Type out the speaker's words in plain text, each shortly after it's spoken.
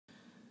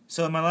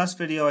So in my last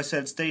video I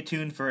said stay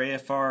tuned for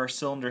AFR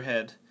cylinder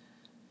head.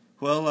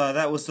 Well,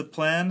 that was the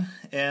plan,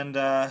 and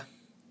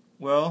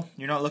well,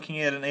 you're not looking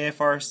at an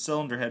AFR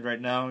cylinder head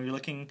right now. You're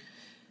looking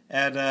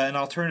at an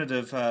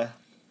alternative.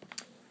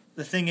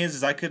 The thing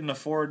is I couldn't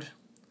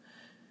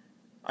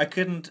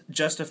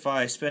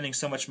justify spending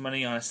so much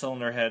money on a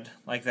cylinder head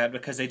like that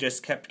because they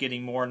just kept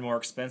getting more and more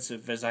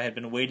expensive as I had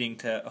been waiting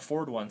to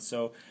afford one.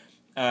 So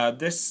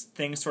this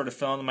thing sort of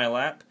fell into my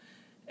lap,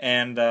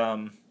 and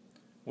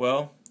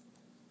well,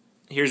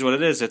 here's what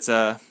it is. It's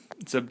a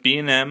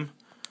B&M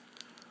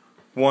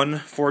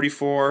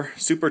 144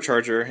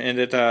 Supercharger, and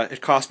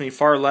it cost me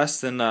far less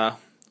than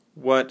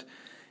what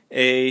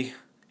a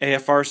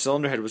AFR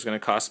cylinder head was going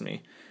to cost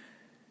me.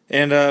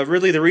 And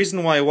really, the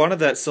reason why I wanted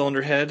that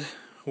cylinder head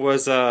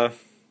was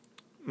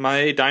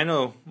my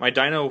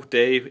dyno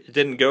day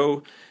didn't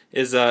go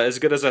as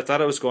good as I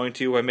thought it was going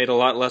to. I made a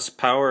lot less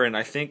power, and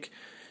I think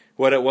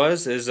what it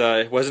was is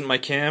it wasn't my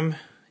cam.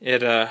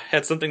 It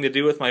had something to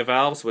do with my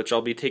valves, which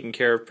I'll be taking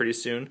care of pretty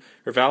soon,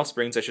 or valve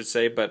springs I should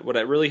say, but what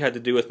it really had to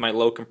do with my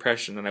low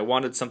compression, and I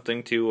wanted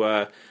something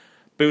to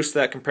boost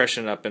that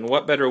compression up, and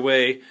what better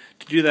way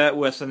to do that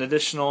with an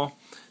additional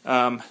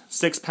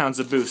 6 pounds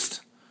of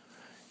boost.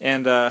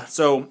 And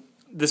so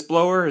this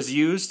blower is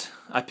used.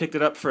 I picked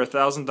it up for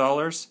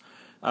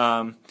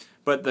 $1,000,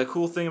 but the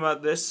cool thing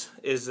about this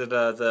is that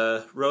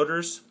the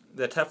rotors,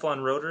 the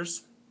Teflon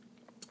rotors,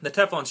 the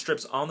Teflon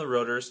strips on the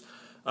rotors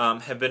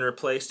have been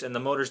replaced, and the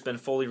motor's been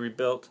fully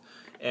rebuilt.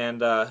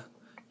 And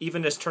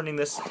even just turning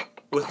this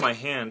with my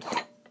hand,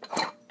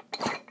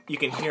 you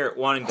can hear it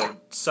wanting to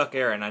suck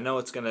air, and I know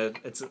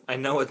I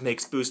know it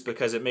makes boost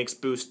because it makes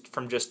boost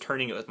from just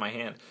turning it with my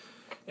hand.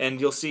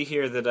 And you'll see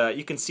here that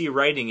you can see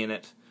writing in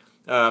it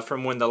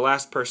from when the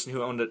last person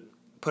who owned it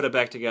put it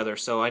back together.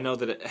 So I know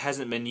that it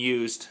hasn't been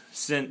used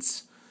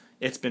since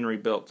it's been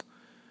rebuilt.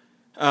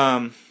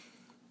 And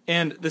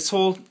this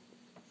whole,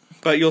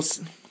 but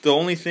the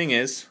only thing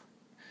is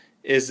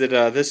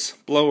that this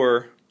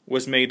blower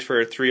was made for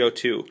a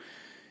 302,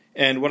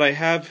 and what I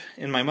have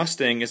in my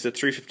Mustang is a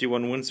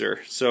 351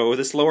 Windsor. So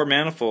this lower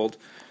manifold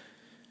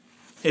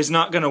is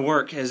not going to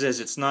work as is.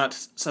 It's not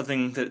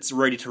something that's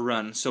ready to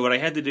run. So what I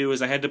had to do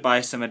is I had to buy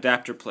some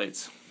adapter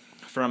plates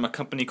from a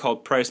company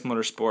called Price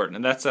Motorsport,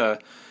 and that's a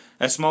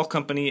small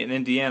company in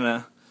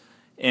Indiana,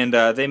 and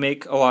they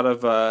make a lot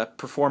of custom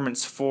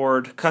performance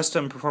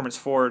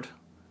Ford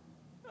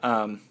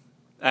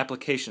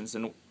applications.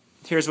 And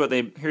here's what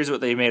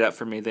they made up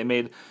for me. They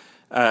made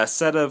a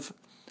set of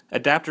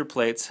adapter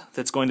plates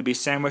that's going to be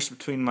sandwiched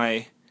between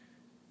my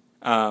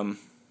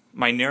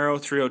my narrow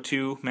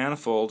 302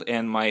 manifold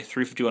and my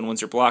 351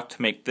 Windsor block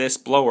to make this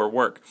blower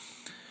work.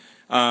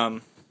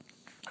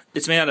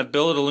 It's made out of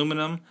billet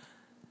aluminum,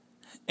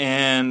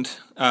 and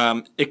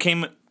it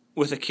came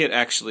with a kit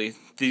actually.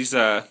 These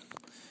well,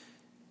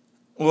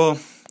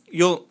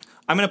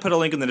 I'm going to put a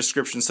link in the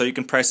description so you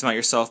can price them out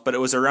yourself, but it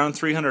was around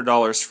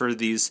 $300 for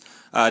these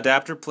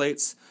adapter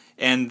plates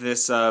and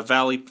this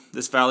valley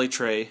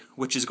tray,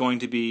 which is going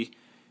to be,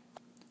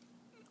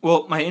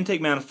 well, my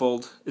intake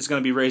manifold is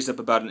going to be raised up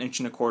about 1.25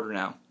 inches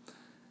now,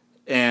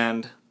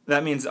 and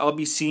that means I'll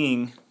be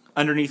seeing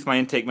underneath my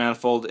intake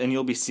manifold, and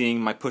you'll be seeing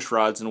my push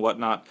rods and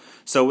whatnot.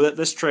 So what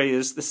this tray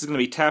is, this is going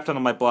to be tapped onto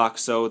my block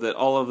so that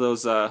all of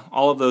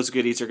those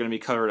goodies are going to be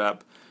covered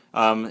up,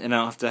 and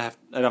I don't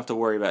have to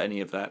worry about any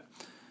of that.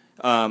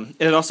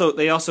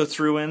 They also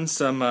threw in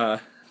some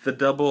the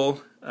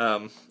double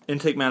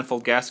intake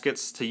manifold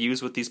gaskets to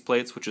use with these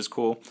plates, which is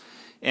cool.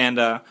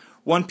 And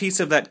one piece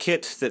of that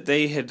kit that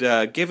they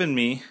had given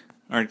me,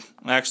 or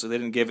actually they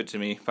didn't give it to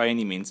me by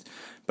any means,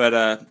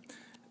 but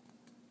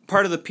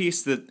part of the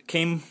piece that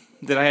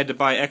I had to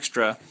buy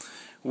extra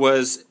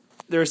was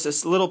there's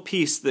this little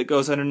piece that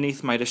goes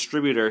underneath my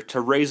distributor to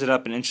raise it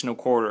up 1.25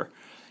 inches.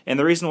 And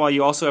the reason why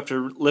you also have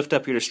to lift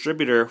up your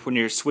distributor when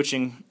you're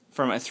switching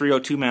from a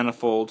 302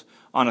 manifold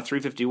on a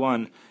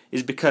 351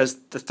 is because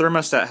the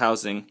thermostat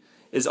housing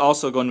is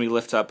also going to be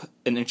lifted up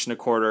 1.25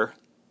 inches.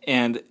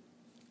 And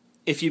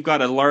if you've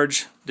got a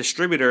large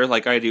distributor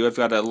like I do, I've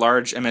got a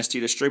large MST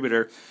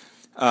distributor,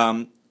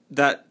 that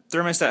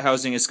thermostat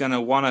housing is going to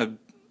want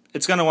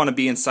to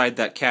be inside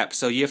that cap.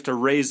 So you have to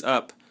raise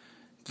up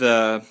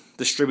the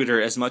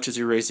distributor as much as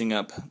you're raising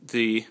up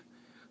the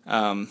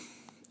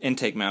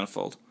intake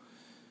manifold.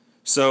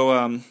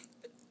 So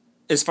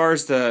as far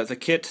as the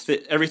kit,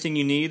 everything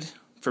you need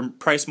from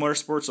Price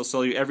Motorsports will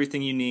sell you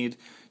everything you need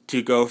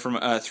to go from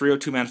a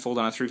 302 manifold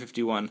on a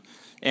 351.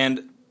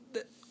 And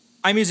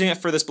I'm using it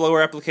for this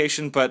blower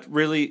application, but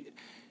really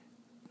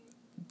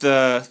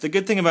the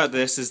good thing about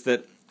this is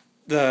that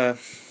the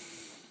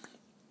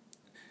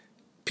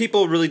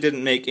people really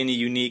didn't make any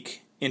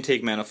unique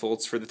intake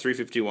manifolds for the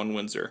 351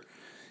 Windsor.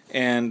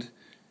 And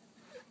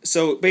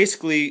so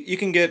basically you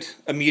can get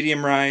a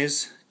medium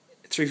rise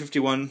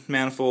 351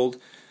 manifold,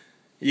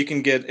 you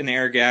can get an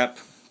air gap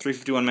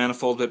 351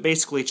 manifold, but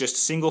basically just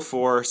single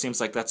 4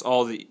 seems like that's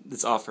all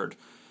that's offered.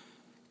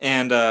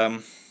 And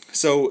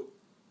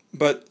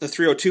but the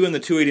 302 and the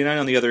 289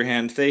 on the other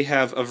hand, they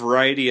have a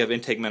variety of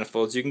intake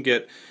manifolds. You can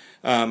get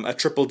a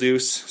triple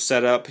deuce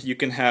setup. You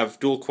can have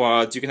dual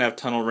quads. You can have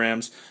tunnel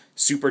rams,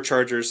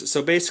 superchargers.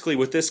 So basically,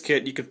 with this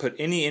kit, you can put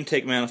any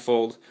intake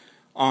manifold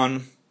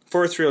on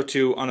for a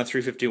 302 on a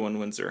 351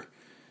 Windsor.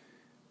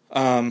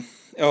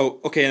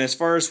 Okay, and as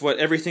far as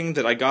everything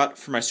that I got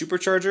for my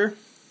supercharger,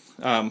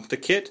 the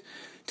kit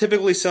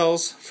typically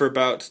sells for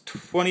about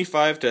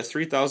 $2,500 to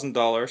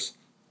 $3,000,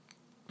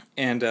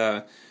 and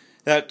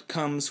that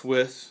comes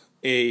with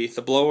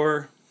the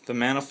blower, the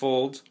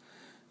manifold,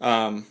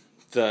 the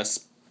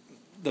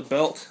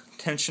belt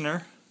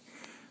tensioner,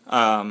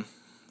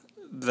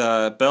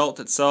 the belt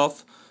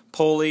itself,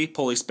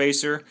 pulley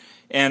spacer,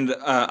 and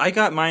I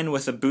got mine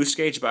with a boost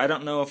gauge, but I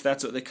don't know if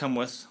that's what they come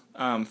with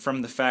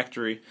from the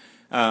factory.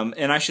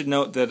 And I should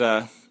note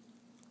that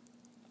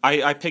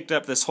I picked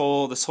up this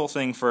whole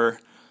thing for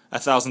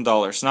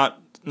 $1,000,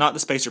 not the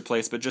spacer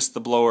plates, but just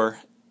the blower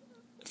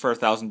for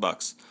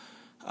 $1,000.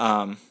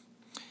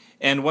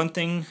 And one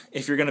thing,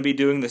 if you're going to be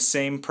doing the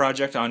same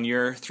project on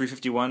your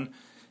 351,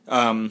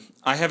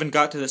 I haven't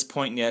got to this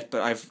point yet,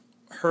 but I've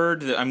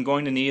heard that I'm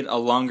going to need a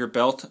longer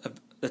belt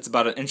that's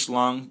about 1 inch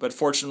long. But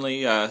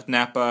fortunately,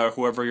 Napa or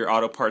whoever your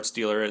auto parts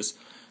dealer is,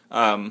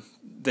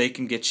 they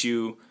can get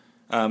you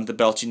the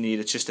belt you need.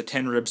 It's just a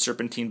 10-rib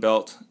serpentine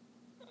belt,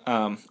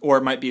 or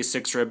it might be a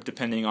 6-rib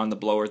depending on the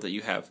blower that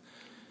you have.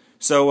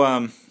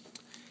 So,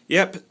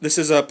 yep, this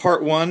is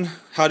part 1,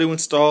 how to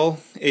install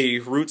a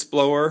roots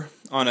blower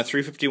on a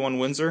 351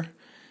 Windsor.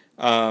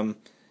 I'm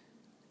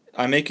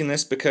making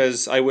this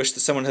because I wish that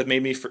someone had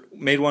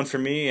made one for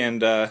me,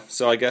 and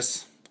so I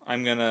guess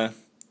I'm gonna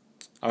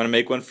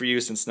make one for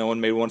you since no one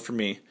made one for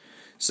me.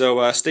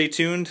 So stay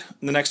tuned.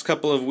 In the next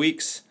couple of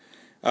weeks,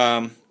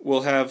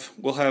 we'll have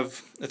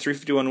a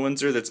 351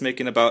 Windsor that's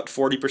making about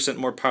 40%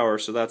 more power.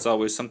 So that's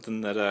always something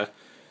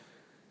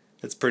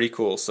that's pretty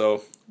cool.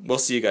 So we'll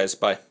see you guys.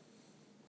 Bye.